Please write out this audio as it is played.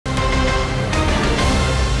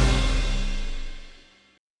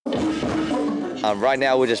Right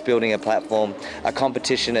now we're just building a platform, a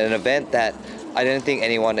competition, an event that I don't think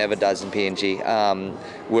anyone ever does in PNG.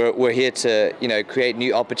 We're here to create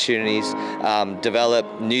new opportunities,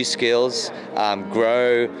 develop new skills,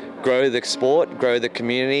 grow the sport, grow the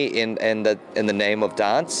community in the name of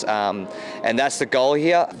dance, and that's the goal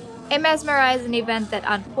here. A mesmerizing event that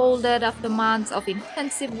unfolded after months of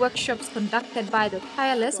intensive workshops conducted by the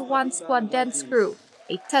tireless Wan Squad dance crew,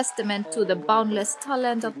 a testament to the boundless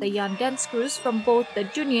talent of the young dance crews from both the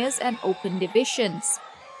juniors and open divisions.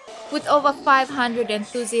 With over 500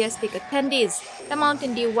 enthusiastic attendees, the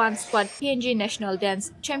Mountain Dew Wan Squad PNG National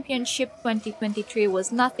Dance Championship 2023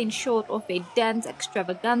 was nothing short of a dance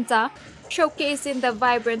extravaganza, showcasing the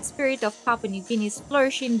vibrant spirit of Papua New Guinea's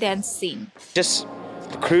flourishing dance scene. Just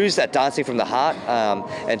crews that dancing from the heart,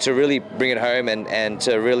 and to really bring it home and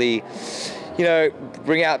to really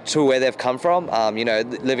bring out to where they've come from.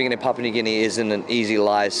 Living in Papua New Guinea isn't an easy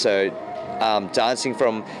life, so dancing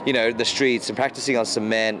from the streets and practicing on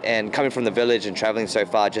cement and coming from the village and traveling so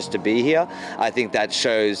far just to be here, I think that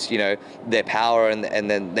shows their power and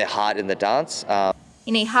then their heart in the dance.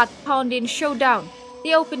 In a heart-pounding showdown,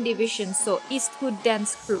 the open division saw Eastwood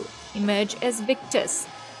Dance Crew emerge as victors,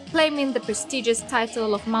 claiming the prestigious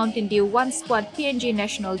title of Mountain Dew Wan Squad PNG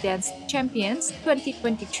National Dance Champions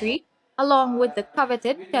 2023, along with the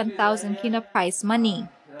coveted 10,000 kina prize money.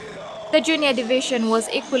 The junior division was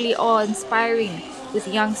equally awe-inspiring, with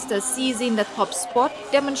youngsters seizing the top spot,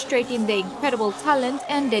 demonstrating their incredible talent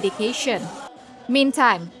and dedication.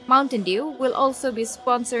 Meantime, Mountain Dew will also be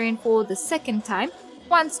sponsoring for the second time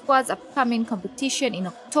Wan Squad's upcoming competition in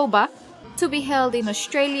October, to be held in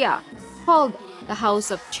Australia. Called the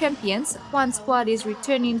House of Champions, Wan Squad is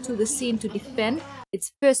returning to the scene to defend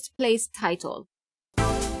its first place title.